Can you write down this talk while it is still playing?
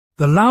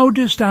The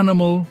loudest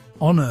animal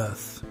on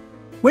Earth.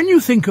 When you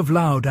think of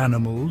loud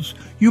animals,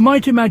 you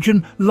might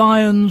imagine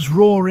lions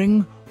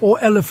roaring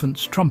or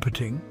elephants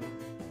trumpeting.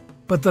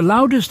 But the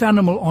loudest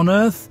animal on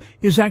Earth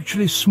is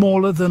actually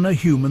smaller than a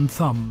human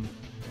thumb.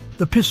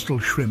 The pistol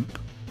shrimp,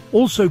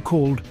 also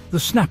called the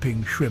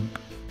snapping shrimp.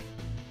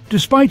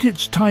 Despite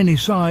its tiny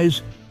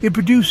size, it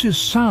produces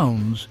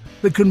sounds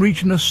that can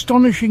reach an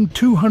astonishing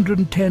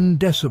 210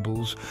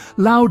 decibels,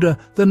 louder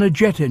than a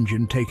jet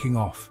engine taking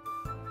off.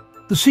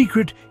 The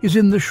secret is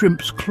in the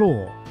shrimp's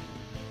claw.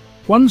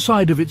 One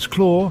side of its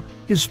claw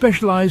is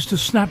specialized to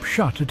snap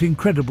shut at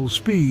incredible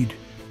speed,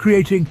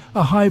 creating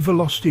a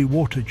high-velocity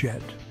water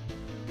jet.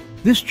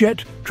 This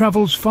jet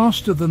travels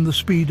faster than the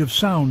speed of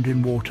sound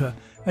in water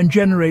and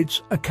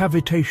generates a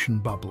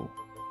cavitation bubble.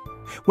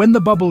 When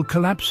the bubble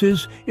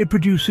collapses, it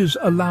produces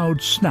a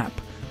loud snap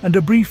and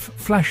a brief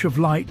flash of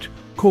light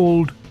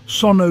called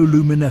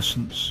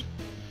sonoluminescence.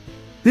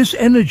 This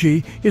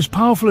energy is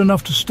powerful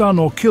enough to stun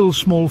or kill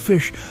small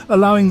fish,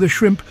 allowing the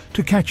shrimp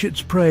to catch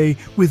its prey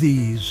with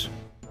ease.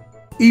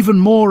 Even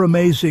more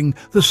amazing,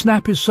 the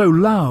snap is so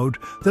loud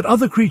that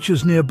other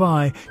creatures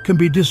nearby can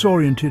be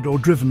disoriented or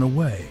driven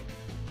away.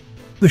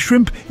 The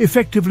shrimp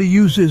effectively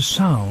uses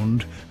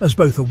sound as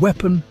both a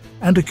weapon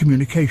and a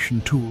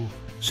communication tool,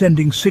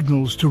 sending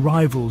signals to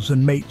rivals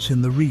and mates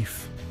in the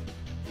reef.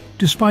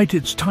 Despite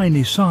its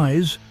tiny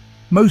size,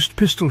 most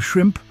pistol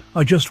shrimp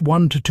are just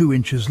 1 to 2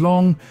 inches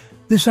long.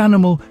 This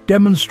animal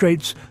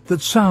demonstrates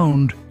that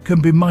sound can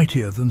be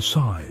mightier than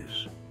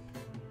size.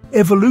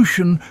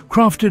 Evolution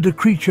crafted a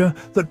creature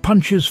that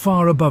punches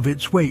far above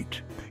its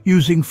weight,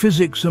 using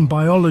physics and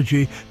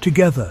biology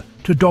together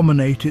to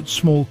dominate its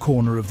small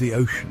corner of the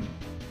ocean.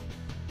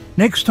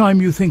 Next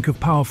time you think of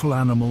powerful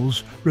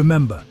animals,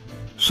 remember,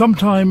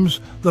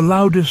 sometimes the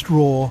loudest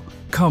roar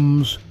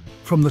comes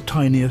from the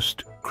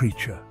tiniest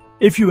creature.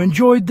 If you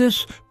enjoyed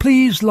this,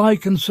 please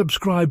like and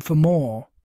subscribe for more.